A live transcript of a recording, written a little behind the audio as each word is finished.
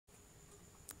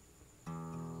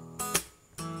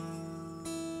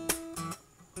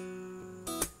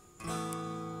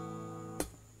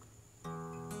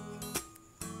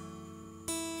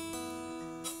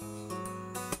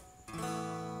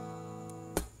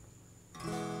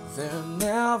There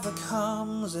never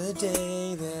comes a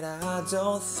day that I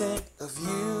don't think of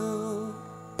you.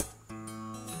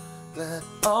 Let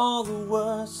all the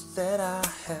words that I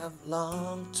have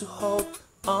longed to hold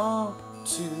on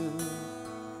to,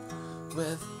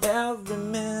 with every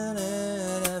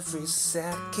minute, every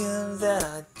second that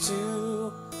I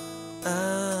do,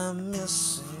 I'm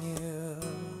missing you,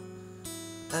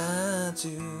 I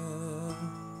do.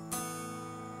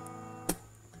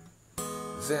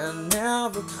 There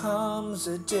never comes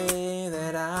a day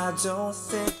that I don't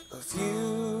think of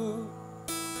you.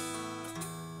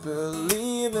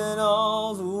 Believe in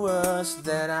all the words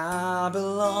that I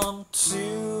belong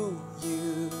to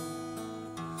you.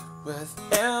 With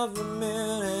every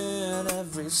minute,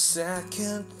 every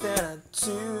second that I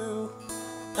do,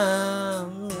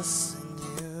 I'm missing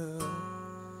you,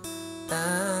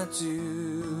 I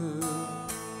do.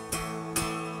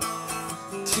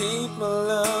 Keep my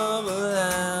love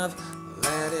alive,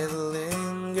 let it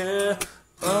linger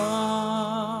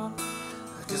on,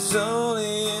 'cause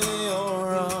only in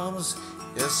your arms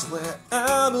is where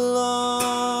I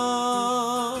belong.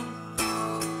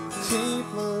 Keep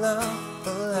my love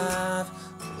alive,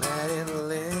 let it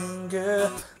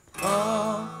linger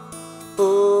on.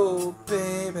 Oh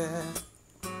baby,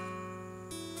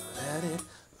 let it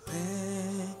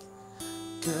linger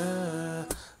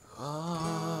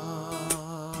on.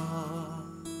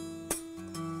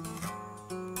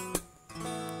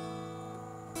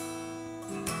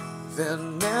 There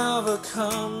never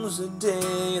comes a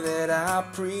day that I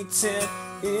pretend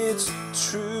it's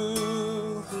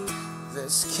true.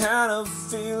 This kind of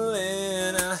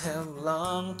feeling I have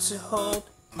longed to hold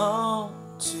on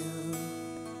to.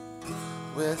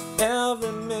 With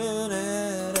every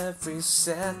minute, every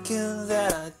second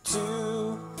that I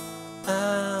do,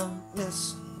 I'm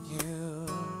missing you,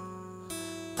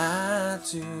 I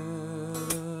do.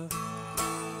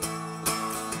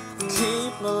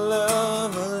 Keep my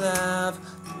love alive,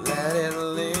 let it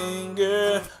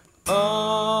linger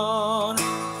on,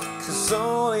 'cause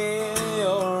only in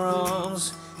your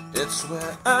arms, it's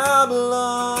where I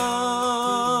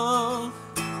belong.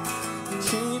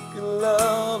 Keep your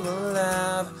love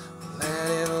alive, let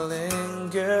it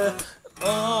linger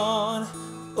on.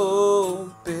 Oh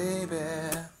baby,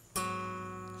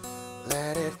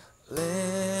 let it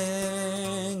linger.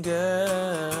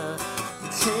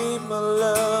 Keep my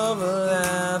love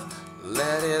alive,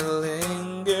 let it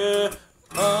linger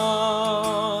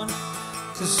on,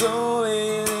 'cause only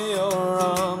in your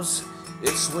arms,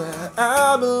 it's where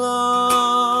I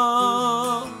belong.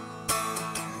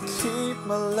 Keep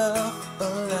my love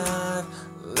alive,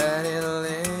 let it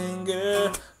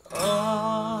linger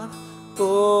on.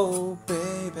 Oh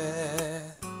baby,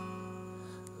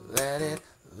 let it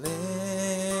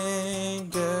linger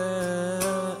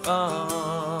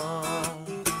on.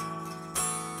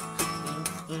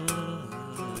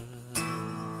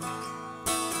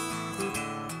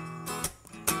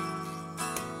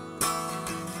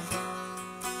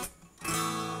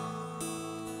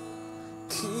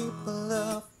 Keep my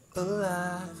love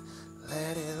alive,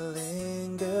 let it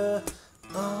linger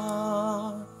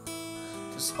on,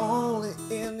 'cause only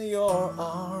in your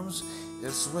arms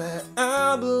is where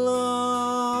I belong.